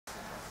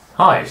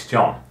Hi, it's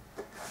John.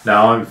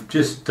 Now I'm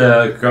just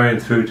going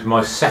through to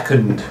my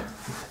second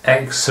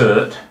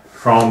excerpt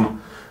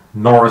from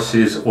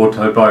Morrissey's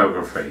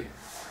Autobiography,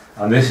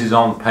 and this is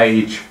on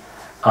page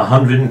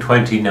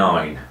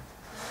 129.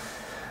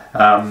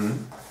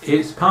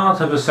 It's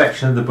part of a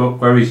section of the book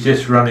where he's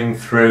just running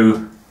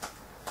through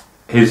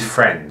his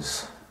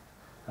friends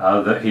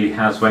that he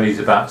has when he's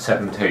about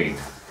 17,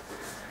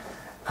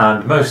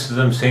 and most of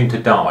them seem to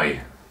die,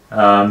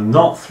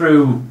 not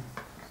through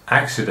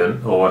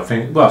accident, or I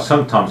think, well,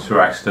 sometimes through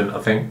accident I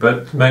think,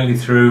 but mainly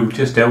through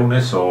just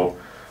illness, or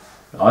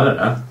I don't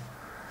know.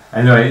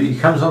 Anyway, he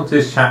comes on to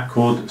this chap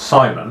called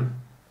Simon,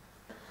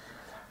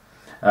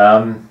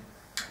 and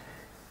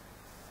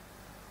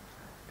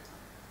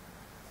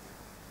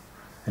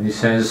he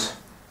says,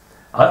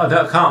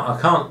 I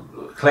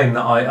can't claim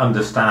that I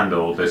understand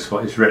all this,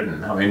 what is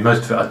written. I mean,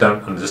 most of it I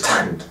don't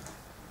understand.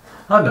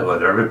 I don't know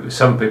whether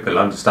some people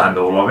understand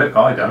all of it,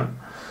 but I don't.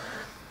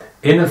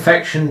 In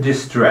affection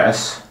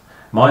distress,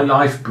 my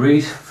life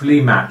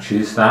briefly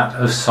matches that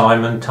of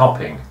Simon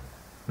Topping.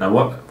 Now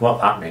what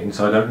that means,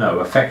 I don't know.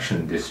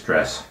 Affection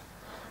distress.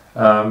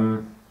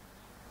 In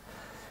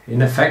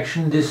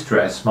affection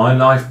distress, my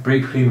life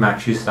briefly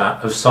matches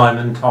that of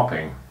Simon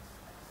Topping.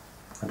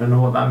 I don't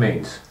know what that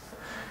means.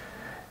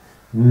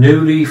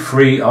 Newly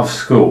free of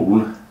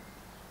school,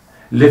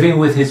 living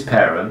with his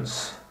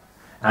parents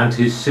and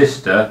his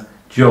sister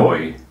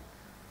Joy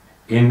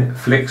in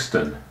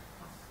Flixton.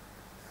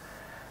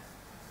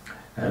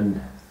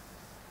 And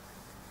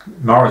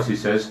Morrissey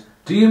says,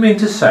 "Do you mean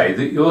to say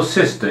that your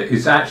sister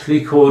is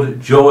actually called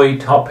Joy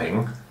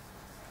Topping?"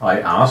 I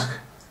ask.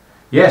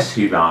 "Yes,"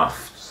 he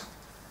laughs.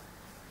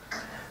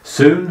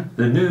 Soon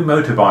the new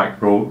motorbike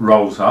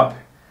rolls up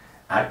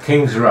at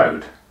King's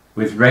Road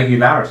with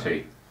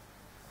regularity,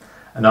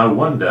 and I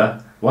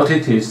wonder what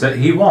it is that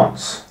he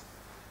wants.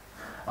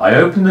 I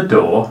open the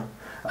door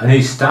and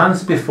he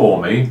stands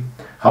before me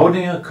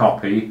holding a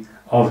copy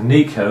of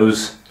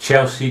Nico's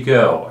Chelsea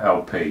Girl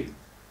LP.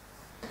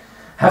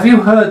 "Have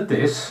you heard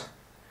this?"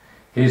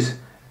 His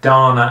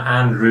Dana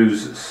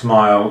Andrews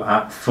smile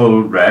at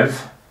full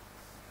rev.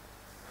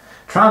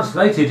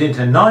 "Translated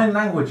into 9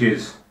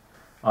 languages,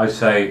 I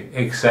say,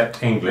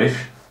 except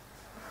English."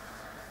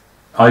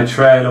 I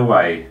trail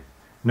away,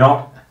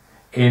 not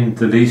in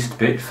the least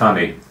bit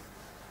funny.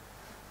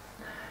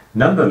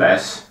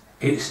 Nonetheless,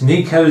 it's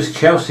Nico's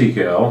Chelsea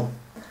Girl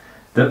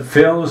that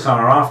fills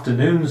our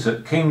afternoons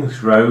at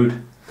King's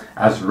Road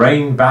as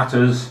rain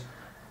batters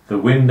the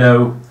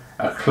window,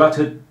 a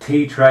cluttered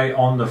tea tray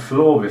on the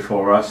floor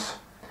before us.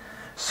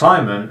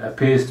 Simon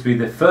appears to be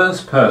the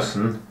first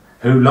person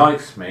who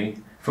likes me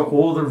for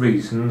all the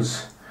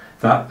reasons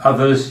that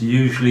others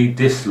usually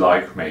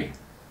dislike me.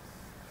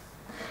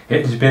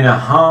 It has been a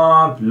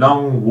hard,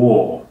 long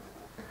war.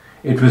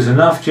 It was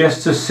enough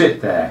just to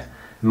sit there,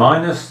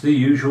 minus the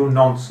usual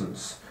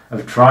nonsense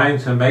of trying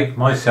to make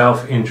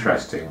myself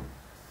interesting.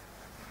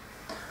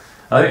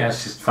 I think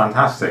that's just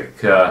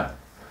fantastic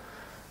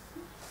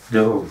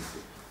little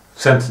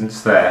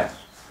sentence there.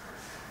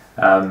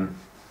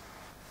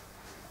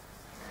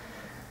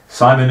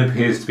 Simon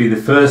appears to be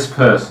the first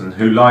person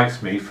who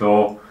likes me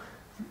for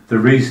the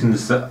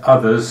reasons that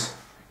others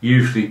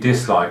usually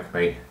dislike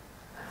me.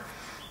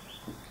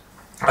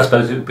 I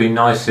suppose it would be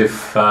nice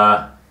if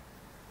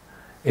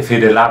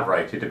he'd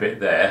elaborated a bit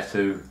there,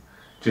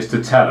 just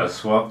to tell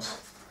us what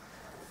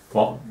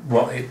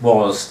it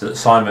was that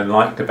Simon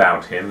liked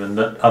about him and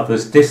that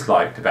others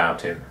disliked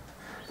about him.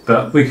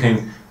 But we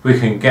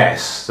can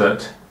guess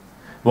that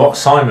what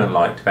Simon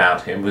liked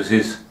about him was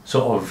his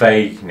sort of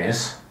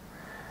vagueness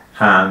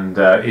and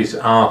his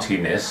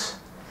artiness,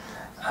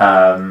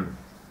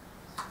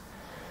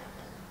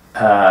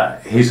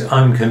 his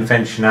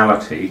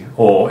unconventionality,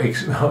 or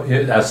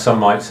as some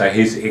might say,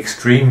 his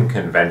extreme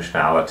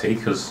conventionality,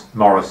 because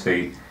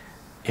Morrissey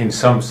in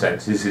some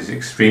senses is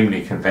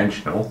extremely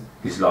conventional.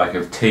 He's like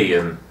of tea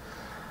and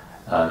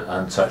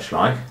such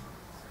like.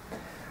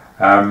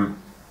 And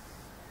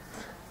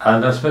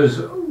I suppose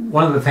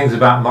one of the things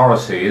about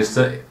Morrissey is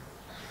that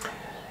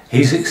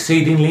he's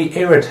exceedingly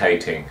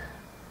irritating.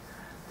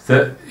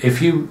 That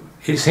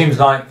it seems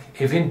like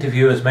if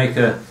interviewers make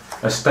a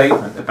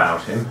statement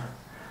about him,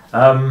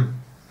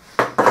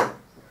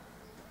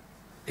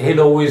 he'll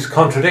always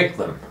contradict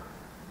them.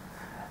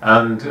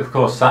 And of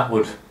course that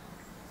would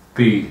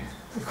be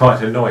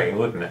quite annoying,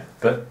 wouldn't it?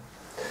 But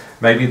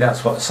maybe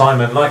that's what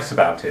Simon likes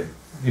about him,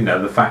 you know,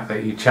 the fact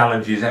that he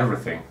challenges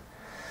everything.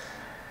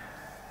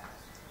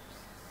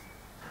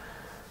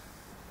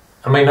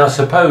 I mean, I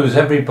suppose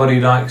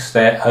everybody likes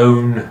their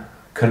own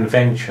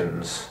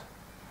conventions,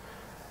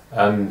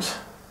 and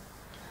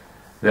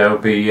there'll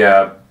be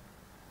the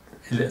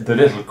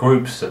little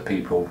groups that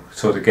people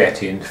sort of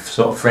get in,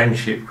 sort of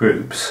friendship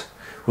groups,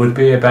 would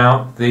be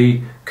about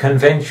the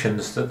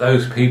conventions that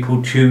those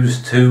people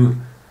choose to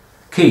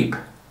keep.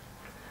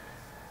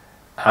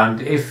 And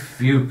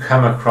if you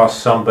come across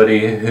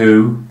somebody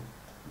who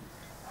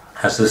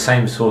has the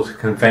same sort of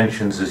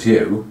conventions as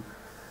you,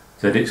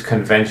 that it's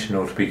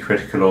conventional to be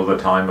critical all the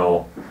time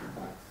or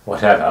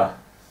whatever,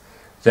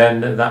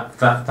 then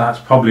that's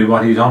probably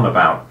what he's on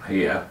about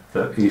here.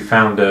 That he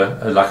found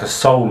like a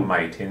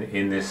soulmate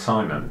in this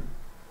Simon.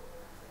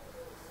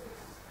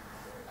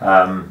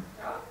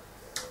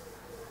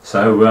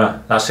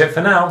 So that's it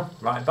for now.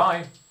 Right,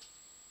 bye.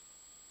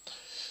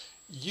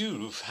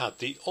 You've had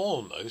the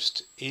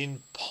almost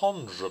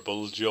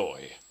imponderable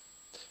joy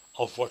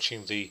of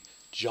watching the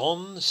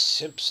John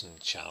Simpson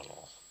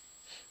channel,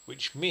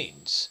 which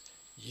means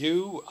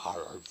you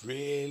are a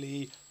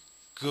really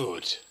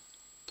good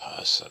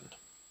person.